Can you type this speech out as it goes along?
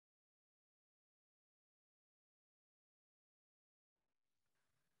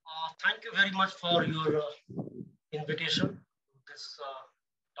Thank you very much for your invitation to this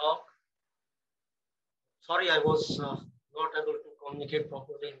talk. Sorry, I was not able to communicate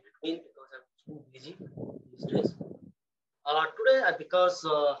properly in between because I'm too busy these days. Today, because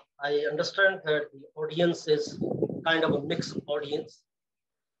I understand that the audience is kind of a mixed audience.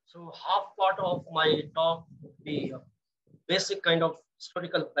 So half part of my talk would be a basic kind of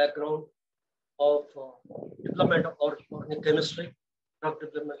historical background of development of organic chemistry, drug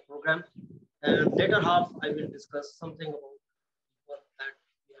development program. And later half, I will discuss something about work that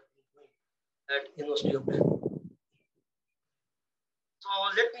we have been doing at University of Delhi. So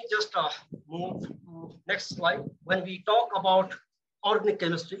let me just move to next slide. When we talk about organic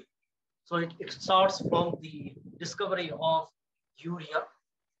chemistry, so it starts from the discovery of urea,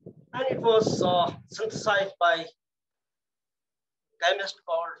 and it was synthesized by a chemist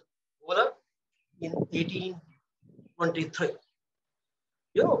called Wohler in 1823.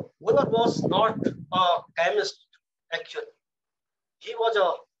 You know, Wohler was not a chemist actually. He was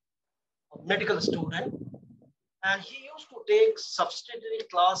a medical student, and he used to take subsidiary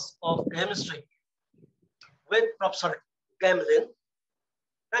class of chemistry with Professor Gamlin,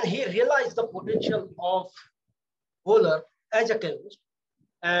 and he realized the potential of Wohler as a chemist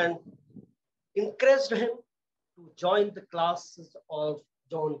and encouraged him to join the classes of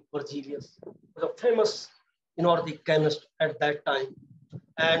John Berzelius, who was a famous inorganic chemist at that time,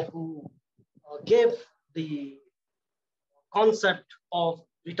 and who gave the concept of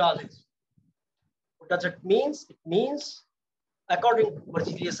vitalism. What does it mean? It means, according to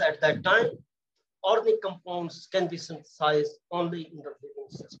Berzelius at that time, organic compounds can be synthesized only in the living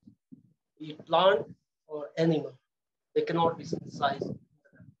system, be it plant or animal. They cannot be synthesized.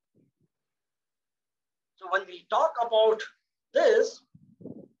 So when we talk about this,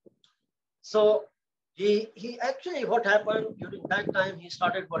 so he actually, what happened during that time, he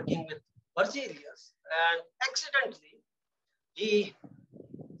started working with Berzelius, and accidentally he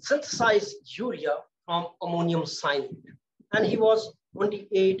synthesized urea from ammonium cyanide. And he was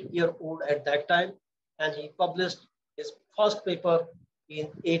 28-year-old at that time, and he published his first paper in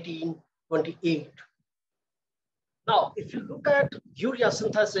 1828. Now, if you look at urea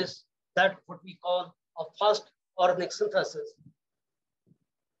synthesis, that's what we call a first organic synthesis,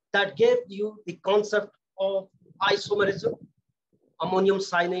 that gave you the concept of isomerism. Ammonium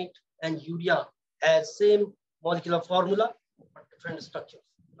cyanide and urea has same molecular formula, but different structures,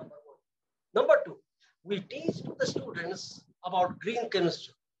 number one. Number two, we teach to the students about green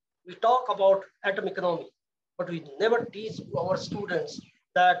chemistry. We talk about atom economy, but we never teach to our students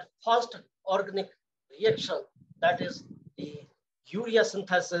that first organic reaction, that is the urea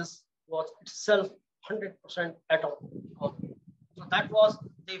synthesis, was itself 100% atom economy. So that was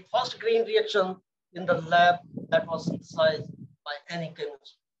the first green reaction in the lab that was synthesized by any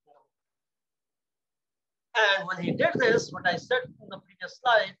chemist. And when he did this, what I said in the previous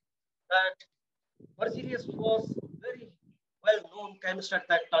slide, that Berzelius was very well-known chemist at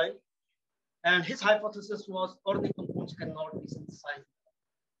that time, and his hypothesis was organic compounds cannot be synthesized.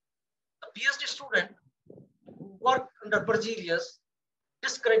 The PhD student who worked under Berzelius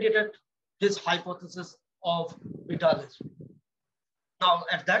discredited his hypothesis of vitalism. Now,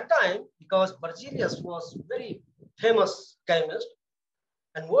 at that time, because Berzelius was very famous chemist,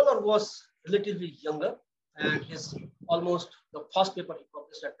 and Wohler was relatively younger, and his almost the first paper he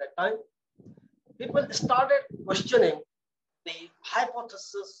published at that time, people started questioning the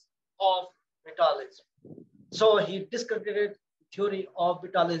hypothesis of vitalism. So he discredited the theory of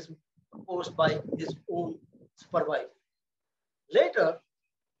vitalism proposed by his own supervisor. Later,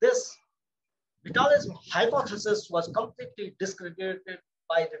 this vitalism hypothesis was completely discredited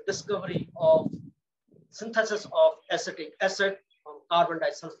by the discovery of synthesis of acetic acid from carbon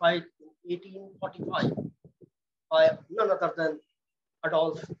disulfide in 1845 by none other than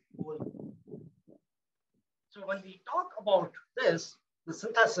Adolf Wohler. So when we talk about this, the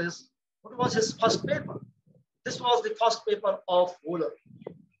synthesis, what was his first paper? This was the first paper of Wohler,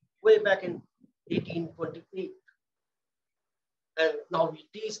 way back in 1828. And now we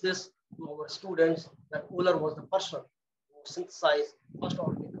teach this to our students that Wohler was the person who synthesized first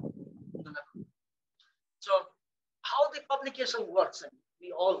organic in the lab. So how the publication works, and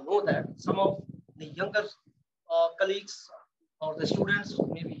we all know that some of the younger colleagues or the students who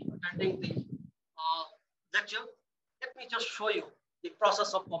may be attending the lecture, let me just show you the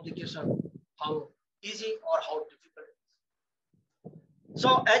process of publication, how easy or how difficult it is.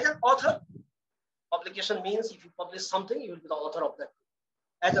 So as an author, publication means if you publish something, you will be the author of that.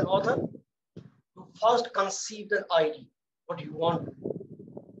 As an author, you first conceive an idea, what you want to do.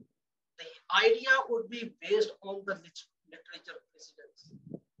 The idea would be based on the literature precedents.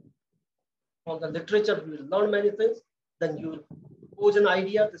 from the literature, you will learn many things. Then you will propose an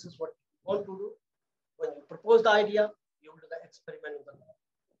idea. This is what you want to do. When you propose the idea, you will do the experiment in the lab.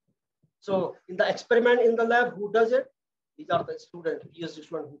 So in the experiment in the lab, who does it? These are the student, PhD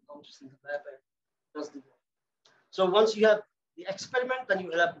student who comes in the lab and does the work. So once you have the experiment, then you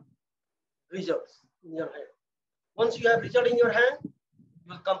will have results in your hand. Once you have result in your hand, you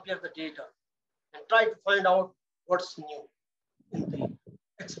will compare the data and try to find out what's new in the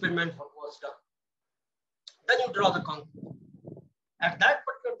experiment, what was done. Then you draw the conclusion. At that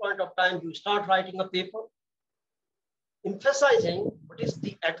particular point of time, you start writing a paper, emphasizing what is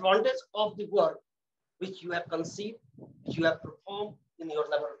the advantage of the work which you have conceived, which you have performed in your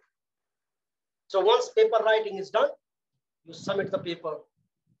laboratory. So once paper writing is done, you submit the paper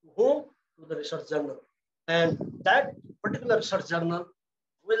to whom? To the research journal. And that particular research journal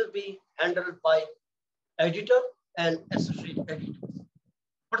will be handled by editor and associate editors.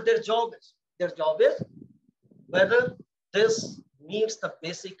 What their job is? Their job is whether this meets the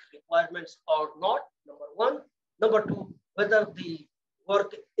basic requirements or not, number one. Number two, whether the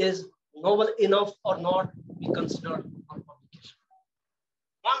work is novel enough or not, be considered for publication.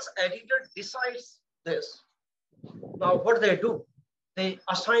 Once editor decides this, now what they do, they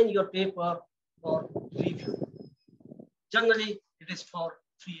assign your paper for review. Generally, it is for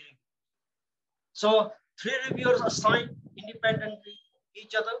 3 reviews. So 3 reviewers assign independently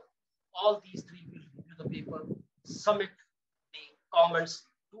each other. All these 3 will review the paper, submit the comments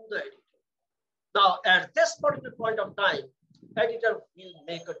to the editor. Now, at this particular point of time, editor will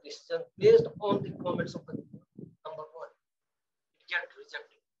make a decision based on the comments of the reviewer. Number one, it gets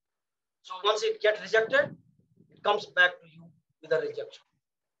rejected. So once it gets rejected, it comes back to you with a rejection.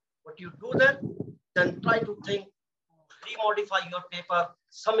 What you do then try to think to remodify your paper,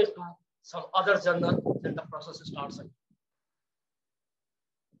 submit to some other journal, then the process starts again.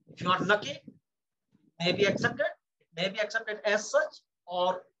 If you are lucky, it may be accepted. It may be accepted as such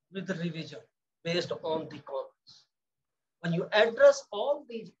or with the revision based on the comments. When you address all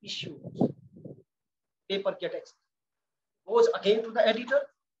these issues, paper gets accepted. Goes again to the editor.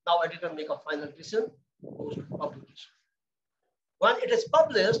 Now editor make a final decision, goes to publication. When it is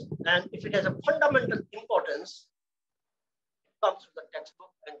published, and if it has a fundamental importance, it comes to the textbook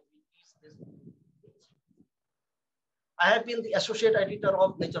and we teach this. I have been the associate editor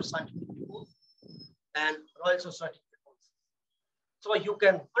of Nature Scientific Reports and Royal Society Reports. So you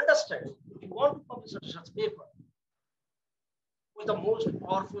can understand, if you want to publish a research paper, who is the most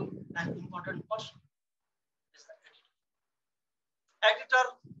powerful and important person is the editor.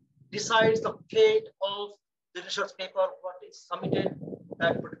 Editor decides the fate of the research paper, what is submitted to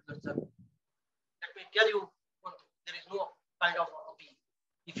that particular journal. Let me tell you one thing, there is no kind of appeal.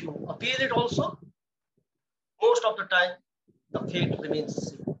 If you appeal it also, most of the time, the fate remains the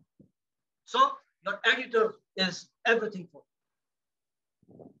same. So your editor is everything for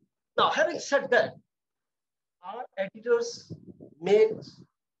you. Now, having said that, are editors make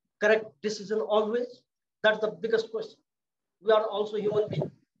correct decision always? That's the biggest question. We are also human beings.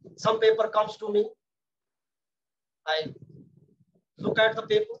 Some paper comes to me, I look at the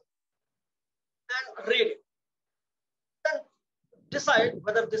paper and read it. Then decide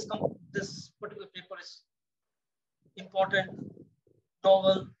whether this particular paper is important,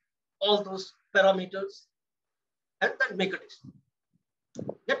 novel, all those parameters, and then make a decision.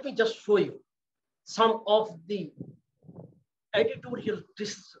 Let me just show you some of the editorial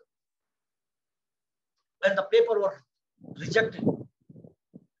decisions when the paper was rejected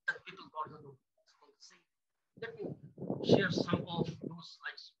and people got the notice. Let me share some of those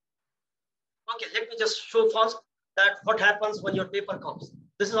slides. Okay, let me just show first that what happens when your paper comes.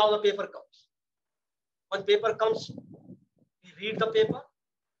 This is how the paper comes. When paper comes, we read the paper,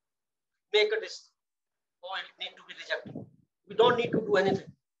 make a decision. Oh, it needs to be rejected. We don't need to do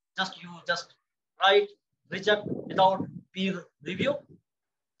anything. You just write, reject without peer review.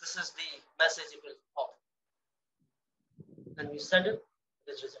 This is the message it will pop. And we send it,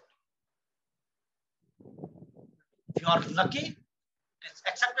 it is rejected. If you are lucky, it's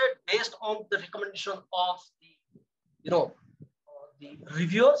accepted based on the recommendation of the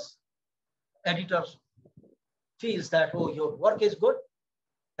reviewers. Editors feels that, oh, your work is good,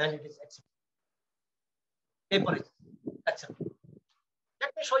 and it is accepted. Paper is accepted.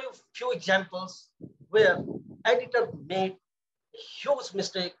 Let me show you a few examples where editor made a huge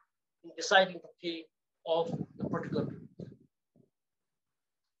mistake in deciding the fate of the particular paper.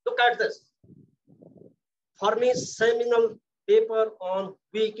 Look at this. Fermi's seminal paper on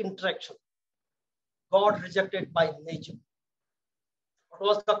weak interaction got rejected by Nature. What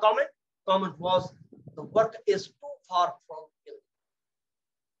was the comment? Comment was, the work is too far from ill.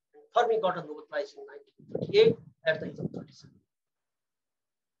 Fermi got a Nobel Prize in 1938 at the age of 37.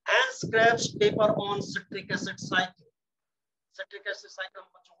 Hans Kraft's paper on citric acid cycle. Citric acid cycle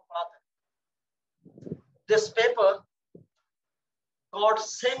बच्चों को पढ़ाते हैं. This paper got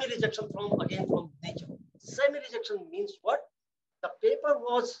semi-rejection from nature. Semi-rejection means what? The paper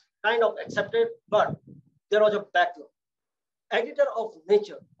was kind of accepted, but there was a backlog. Editor of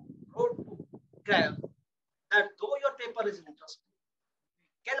Nature wrote to Kraft that though your paper is interesting,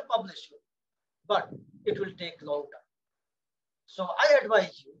 we can publish it, but it will take a long time. So I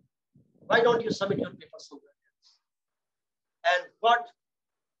advise you, why don't you submit your paper somewhere else? And what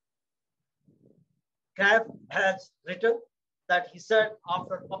Kraft has written, that he said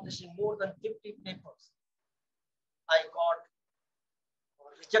after publishing more than 50 papers, I got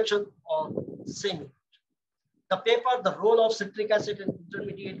rejection or semi. The paper, The Role of Citric Acid in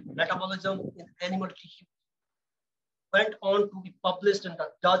Intermediate Metabolism in Animal Tissue, went on to be published in the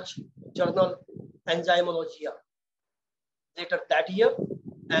Dutch journal Enzymologia. Later that year,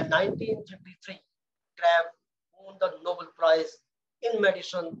 in 1953, Kraft won the Nobel Prize in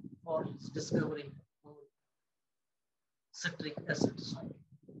Medicine for his discovery of citric acid cycle.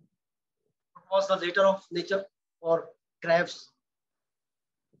 What was the letter of Nature for Kraft's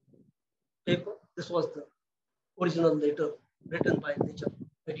paper? This was the original letter written by Nature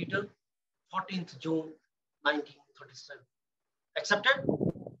editor, 14th June 1937. Accepted,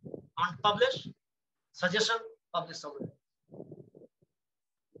 unpublished, suggestion, published somewhere.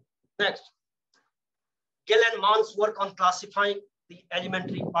 Next, Gill and Mann's work on classifying the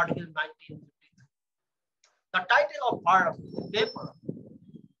elementary particle in 1953. The title of part of the paper,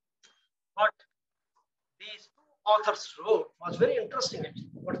 what these two authors wrote was very interesting.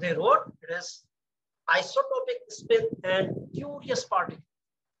 What they wrote, it is isotopic spin and curious particle.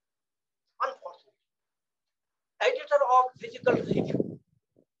 Unfortunately, editor of Physical Review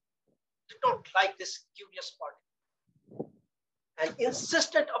did not like this curious particle and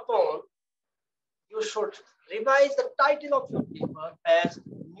insisted upon you should revise the title of your paper as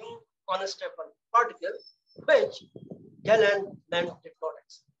New Unstable Particle, which Gill and Mann did not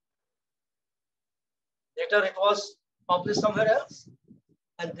accept. Later it was published somewhere else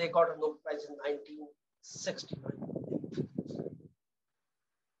and they got a Nobel Prize in 1969.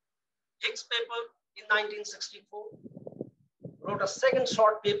 Higgs paper in 1964 wrote a second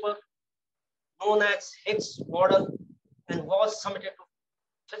short paper known as Hex Model and was submitted to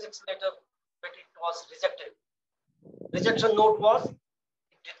physics later, but it was rejected. Rejection note was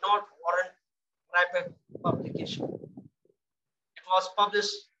it did not warrant rapid publication. It was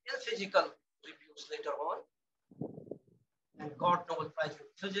published in Physical Reviews later on and got Nobel Prize in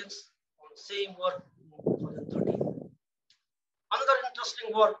Physics on the same work in 2013. Another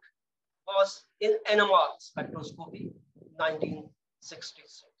interesting work was in NMR spectroscopy,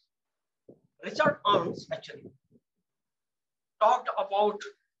 1966. Richard Arms actually talked about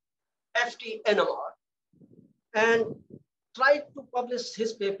FT-NMR and tried to publish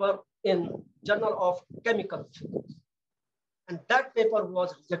his paper in Journal of Chemical Physics. And that paper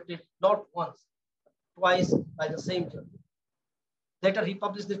was rejected not once, twice by the same journal. Later he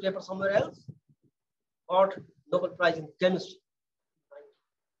published the paper somewhere else, got Nobel Prize in Chemistry.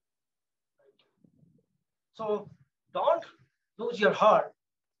 So don't lose your heart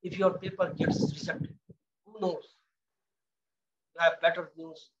if your paper gets rejected. Who knows? You have better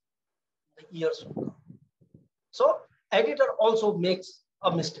news in the years to come. So editor also makes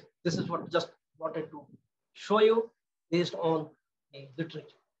a mistake. This is what just wanted to show you based on the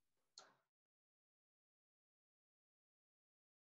literature.